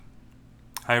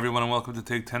Hi everyone and welcome to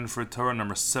Take 10 for Torah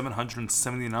number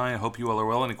 779. I hope you all are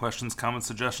well. Any questions, comments,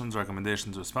 suggestions,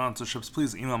 recommendations, or sponsorships,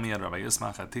 please email me at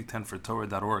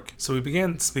rabbiismach@take10fortorah.org. So we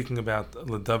began speaking about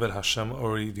L'David Hashem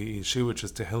Ori V'ishi, which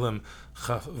is Tehillim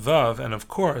Chaf Vav, and of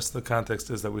course the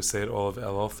context is that we say it all of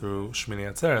Elul through Shmini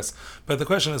Atzeres. But the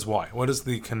question is why? What is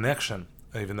the connection?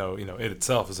 Even though it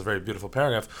itself is a very beautiful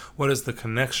paragraph, what is the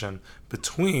connection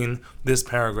between this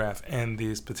paragraph and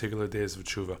these particular days of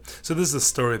tshuva? So this is a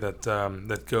story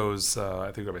that goes.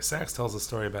 I think Rabbi Sachs tells a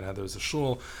story about how there was a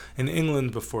shul in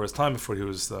England before his time, before he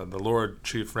was the Lord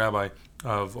Chief Rabbi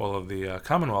of all of the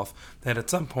Commonwealth, that at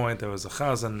some point there was a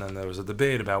chazan and there was a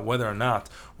debate about whether or not,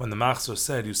 when the machzor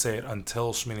said you say it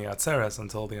until Shmini Atzeres,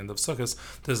 until the end of Sukkot,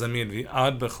 does that mean the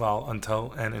ad bechlal,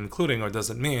 until and including, or does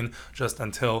it mean just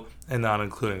until and not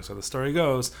including? So the story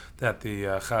goes that the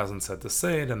chazan said to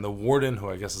say it, and the warden, who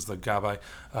I guess is the gabbai,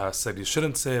 said you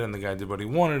shouldn't say it, and the guy did what he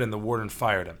wanted, and the warden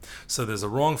fired him. So there's a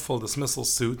wrongful dismissal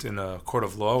suit in a court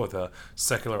of law with a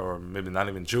secular, or maybe not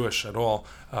even Jewish at all,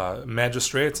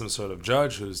 magistrate, some sort of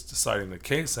judge who's deciding the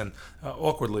case, and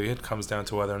awkwardly it comes down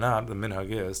to whether or not the minhag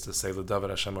is to say L'David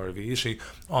Hashem Ori V'ishi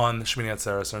on Shmini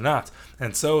Atzeres or not.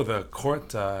 And so the court,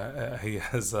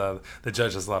 the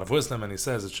judge has a lot of wisdom, and he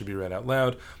says it should be read out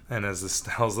loud. And as this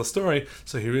tells the story,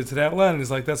 so he reads it out loud, and he's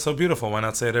like, "That's so beautiful. Why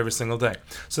not say it every single day?"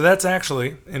 So that's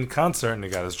actually in concert, and he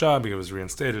got his job, he was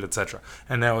reinstated, etc.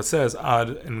 And now it says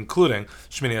ad, including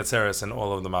Shmini Atzeres and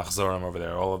all of the machzorim over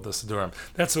there, all of the Sidurim.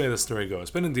 That's the way the story goes.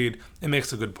 But indeed, it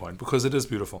makes a good point, because it is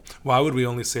beautiful. Why would we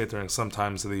only say it during some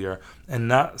times of the year and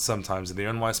not some times of the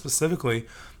year? And why specifically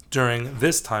during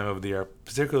this time of the year,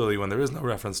 particularly when there is no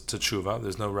reference to tshuva,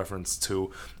 there's no reference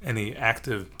to any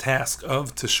active task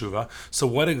of teshuva? So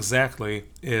what exactly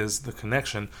is the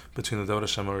connection between the David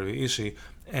Hashem Ori V'ishi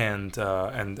and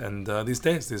these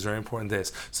days, these very important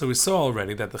days? So we saw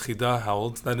already that the Chida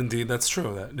holds that indeed that's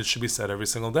true, that it should be said every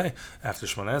single day. After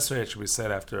Shemona Esrei, it should be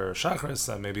said after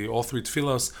Shachris, maybe all three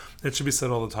Tfilos, it should be said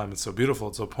all the time. It's so beautiful,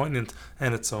 it's so poignant,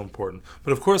 and it's so important.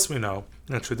 But of course we know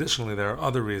that traditionally there are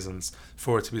other reasons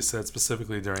for it to be said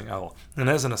specifically during Elul. And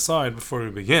as an aside, before we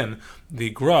begin, the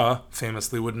Gra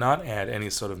famously would not add any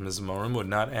sort of mizmorim, would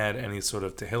not add any sort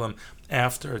of tehillim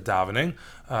after davening,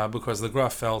 because the Gra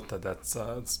felt that that's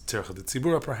tircha de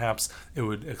tzibura, perhaps it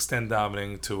would extend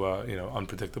davening to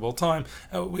unpredictable time.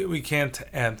 We can't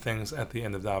add things at the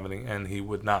end of davening, and he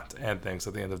would not add things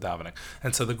at the end of davening.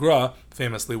 And so the Gra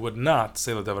famously would not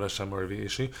say L'David Hashem Ori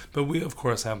V'ishi, but we of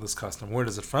course have this custom. Where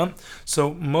does it from?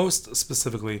 So most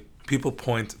specifically, people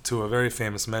point to a very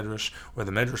famous medrash where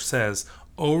the medrash says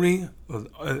Ori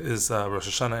is Rosh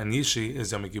Hashanah and Yishi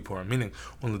is Yom Kippur. Meaning,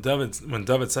 when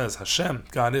David says Hashem,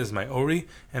 God is my Ori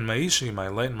and my Yishi, my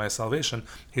light and my salvation,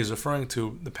 he's referring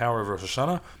to the power of Rosh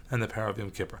Hashanah and the power of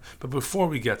Yom Kippur. But before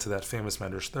we get to that famous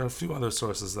medrash, there are a few other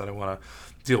sources that I want to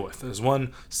deal with. There's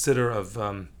one siddur of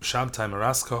Shabtai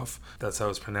Maraskov, that's how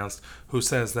it's pronounced, who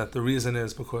says that the reason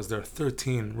is because there are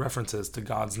 13 references to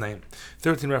God's name.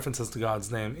 13 references to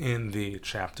God's name in the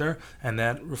chapter, and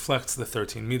that reflects the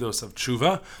 13 midos of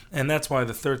tshuva, and that's why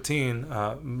the 13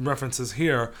 references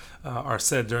here are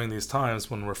said during these times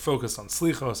when we're focused on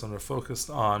slichos and we're focused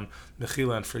on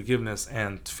mechila and forgiveness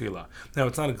and tefillah. Now,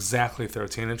 it's not exactly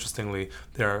 13. Interestingly,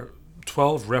 there are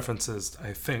 12 references,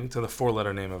 I think, to the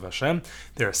four-letter name of Hashem.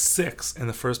 There are 6 in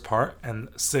the first part and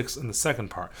 6 in the second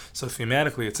part. So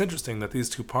thematically, it's interesting that these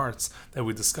two parts that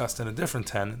we discussed in a different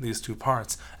 10, these two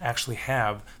parts actually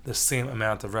have the same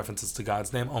amount of references to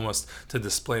God's name, almost to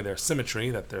display their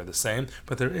symmetry, that they're the same.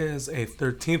 But there is a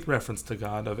 13th reference to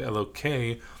God of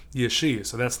Elokei Yeshi.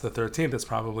 So that's the 13th. That's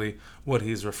probably what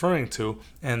he's referring to.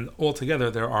 And altogether,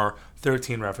 there are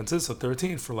 13 references. So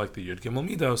 13 for like the Yud Gimel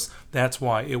Midos. That's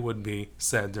why it would be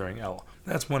said during Elul.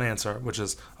 That's one answer, which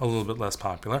is a little bit less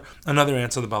popular. Another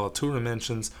answer the Balatura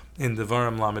mentions in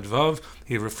Devarim Lamed Vav.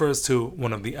 He refers to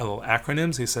one of the Elul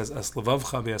acronyms. He says,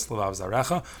 Eslevavcha v'Eslevav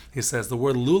Zarecha. He says the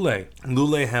word Lule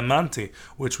Hamanti,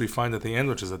 which we find at the end,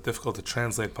 which is a difficult to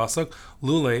translate pasuk.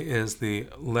 Lule is the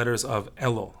letters of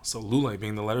Elul. So Lule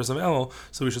being the letters of Elul,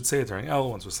 so we should say it during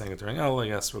Elul. Once we're saying it during Elul, I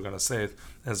guess we're going to say it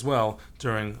as well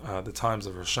during the times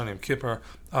of Rosh Hashanah Yom Kippur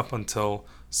up until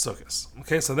Sukkot.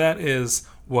 Okay, so that is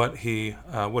what he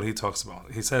talks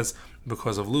about. He says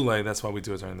because of Lulay. That's why we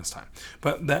do it during this time.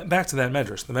 But back to that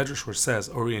Medrash, the Medrash which says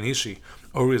Ori and Ishi,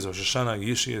 Ori is Rosh Hashanah,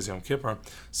 Yishi is Yom Kippur.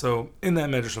 So in that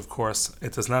Medrash, of course,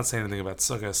 it does not say anything about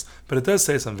Sukkot, but it does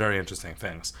say some very interesting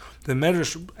things. The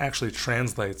Medrash actually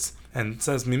translates and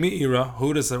says Mimi Ira,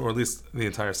 who does it, or at least the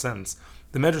entire sentence.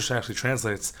 The Medrash actually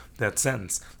translates that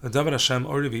sentence. The David Hashem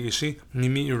Ori v'ishi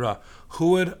Mimi Ira.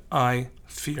 Who would I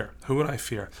fear? Who would I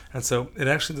fear? And so it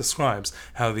actually describes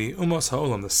how the Umos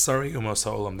Ha'olam, the Sari Umos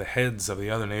Ha'olam, the heads of the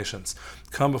other nations,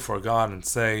 come before God and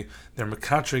say they're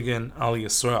Mekatrigin Al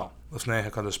Yisrael.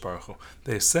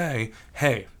 They say,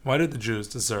 hey, why do the Jews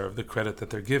deserve the credit that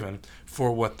they're given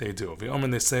for what they do?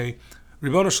 They say,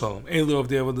 Ribono Shalom, Elu of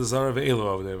the Avodah Zarah,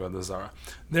 Ve'elu of the Avodah Zarah.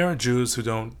 There are Jews who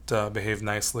don't behave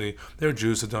nicely. There are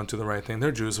Jews who don't do the right thing. There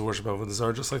are Jews who worship Avodah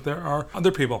Zarah, just like there are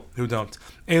other people who don't.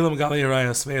 Elam Gali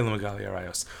Arayos, Ve'elam Gali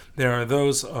Arayos. There are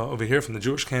those over here from the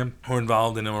Jewish camp who are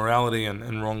involved in immorality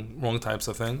and wrong types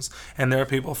of things, and there are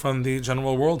people from the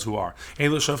general world who are.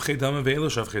 Elu Shavchei Damim, Ve'elu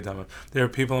Shavchei Damim. There are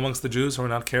people amongst the Jews who are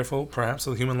not careful, perhaps,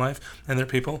 with human life, and there are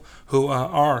people who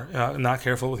are not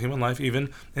careful with human life, even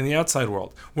in the outside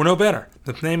world. We're no better.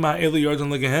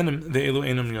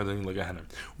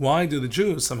 Why do the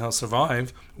Jews somehow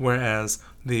survive, whereas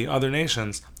the other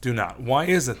nations do not? Why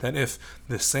is it that if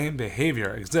the same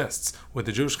behavior exists with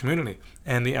the Jewish community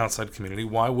and the outside community,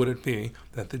 why would it be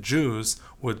that the Jews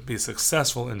would be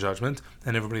successful in judgment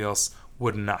and everybody else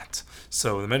would not?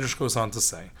 So the Medrash goes on to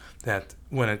say that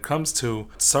when it comes to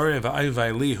Tsari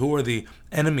v'Ayvaili, who are the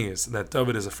enemies that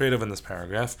David is afraid of in this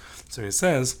paragraph, so he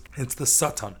says it's the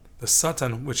Satan. The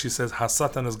Satan, which he says,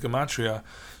 Ha-Satan is Gematria,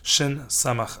 Shin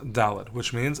Samach Daled,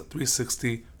 which means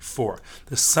 364.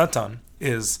 The Satan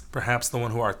is perhaps the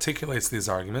one who articulates these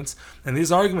arguments, and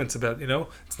these arguments about,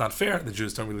 it's not fair, the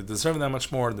Jews don't really deserve that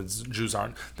much more, the Jews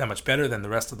aren't that much better than the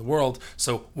rest of the world,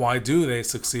 so why do they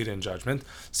succeed in judgment?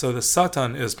 So the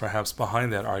Satan is perhaps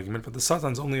behind that argument, but the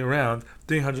Satan's only around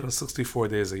 364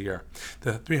 days a year.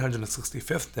 The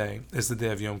 365th day is the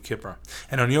day of Yom Kippur,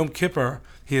 and on Yom Kippur,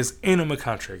 he is Eino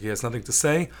Mekatrig. He has nothing to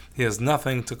say, he has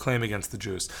nothing to claim against the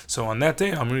Jews. So on that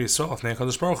day, Amri Yisrael, Fnei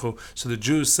HaKadosh Baruch Hu, so the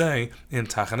Jews say, in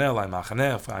Tachaneh Lai Machaneh,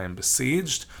 if I am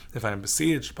besieged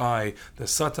by the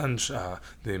Satan, the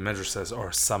Medrash says,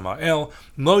 or Samael,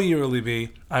 Lo Yirli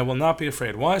Bi, I will not be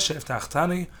afraid. Why?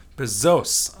 She'eftachtani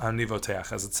Bezos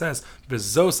anivoteach, as it says,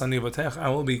 Bezos anivoteach, I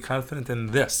will be confident in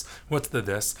this. What's the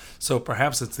this? So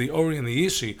perhaps it's the Ori and the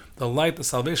Yishi, the light, the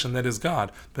salvation that is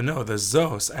God. But no, the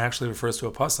Zos actually refers to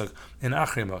a pasuk in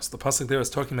Achrimos. The pasuk there is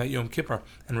talking about Yom Kippur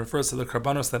and refers to the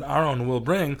karbanos that Aaron will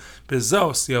bring.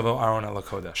 Bezos yovo Aaron el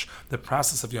Kodesh. The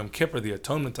process of Yom Kippur, the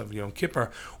atonement of Yom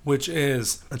Kippur, which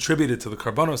is attributed to the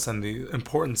karbanos and the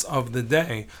importance of the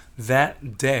day.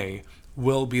 That day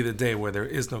will be the day where there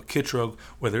is no kitrog,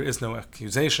 where there is no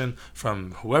accusation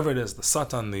from whoever it is, the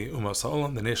Satan, the Umos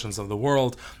Ha'olam, the nations of the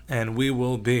world, and we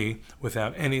will be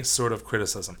without any sort of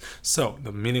criticism. So,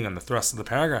 the meaning and the thrust of the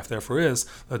paragraph, therefore, is,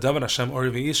 David Hashem Ori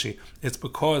v'ishi, it's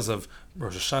because of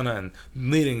Rosh Hashanah and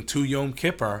leading to Yom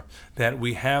Kippur that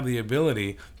we have the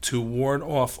ability to ward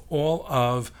off all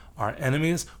of our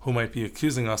enemies who might be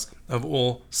accusing us of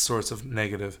all sorts of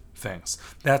negative things.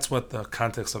 That's what the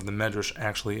context of the Medrash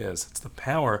actually is. It's the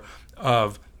power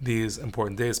of these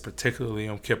important days, particularly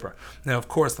Yom Kippur. Now, of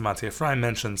course, the Matei Ephraim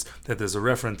mentions that there's a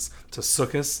reference to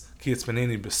Sukkos. Ki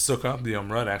Yitzbeneni b'Sukkah. The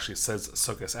Yom Rad actually says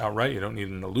Sukkos outright. You don't need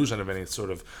an allusion of any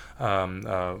sort of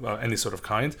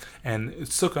kind. And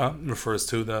Sukkah refers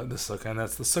to the Sukkah, and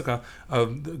that's the Sukkah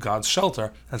of God's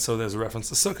shelter. And so there's a reference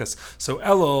to Sukkos. So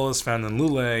Elul is found in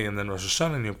Lulay, and then Rosh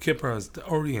Hashanah and Yom Kippur is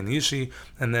Ori and Yishi,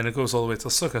 and then it goes all the way to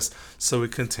Sukkos. So we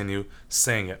continue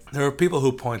saying it. There are people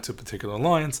who point to particular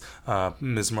lines.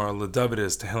 Mizmar LeDavid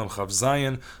is Tehillim Chav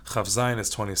Zayin. Chav Zayin is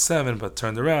 27, but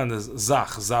turned around is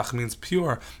Zach. Zach means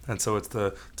pure, and so it's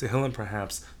the Tehillim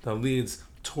perhaps that leads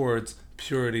towards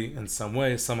purity in some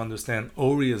way. Some understand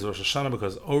Ori is Rosh Hashanah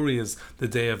because Ori is the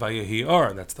day of Vayehi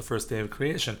Ar. That's the first day of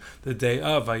creation. The day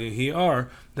of Vayehi Ar,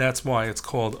 that's why it's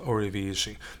called Ori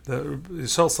V'Yishi. The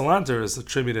Yisrael Salanter is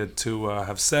attributed to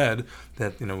have said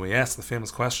that, we asked the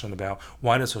famous question about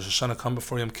why does Rosh Hashanah come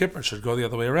before Yom Kippur? It should go the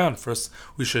other way around. First,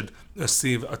 we should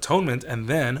receive atonement, and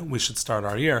then we should start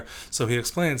our year. So he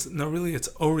explains, no, really, it's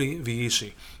Ori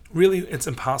V'Yishi. really it's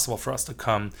impossible for us to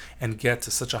come and get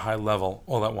to such a high level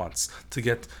all at once. To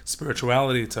get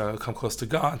spirituality, to come close to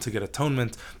God, to get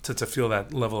atonement, to feel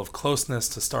that level of closeness,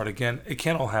 to start again, it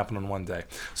can't all happen in one day.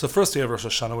 So first we have Rosh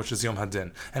Hashanah, which is Yom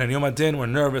Hadin. And in Yom Hadin, we're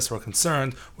nervous, we're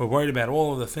concerned, we're worried about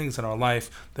all of the things in our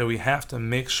life that we have to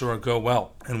make sure go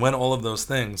well. And when all of those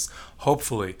things,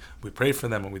 hopefully, we pray for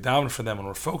them and we daven for them and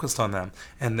we're focused on them,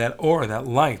 and that aura, that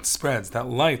light spreads, that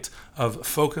light of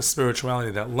focused spirituality,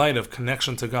 that light of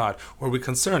connection to God, where we're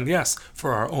concerned, yes,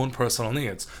 for our own personal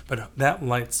needs, but that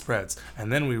light spreads.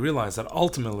 And then we realize that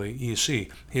ultimately, He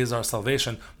is our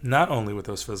salvation, not only with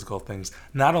those physical things,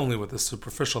 not only with the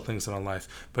superficial things in our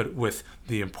life, but with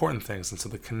the important things. And so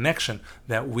the connection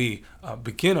that we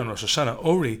begin on Rosh Hashanah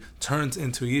already turns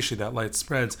into Yishi, that light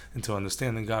spreads into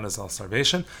understanding God as our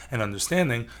salvation, and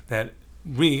understanding that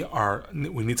we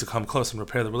need to come close and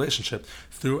repair the relationship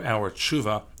through our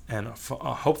tshuva and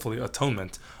hopefully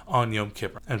atonement on Yom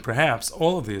Kippur. And perhaps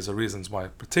all of these are reasons why,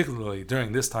 particularly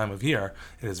during this time of year,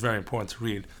 it is very important to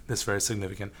read this very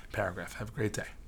significant paragraph. Have a great day.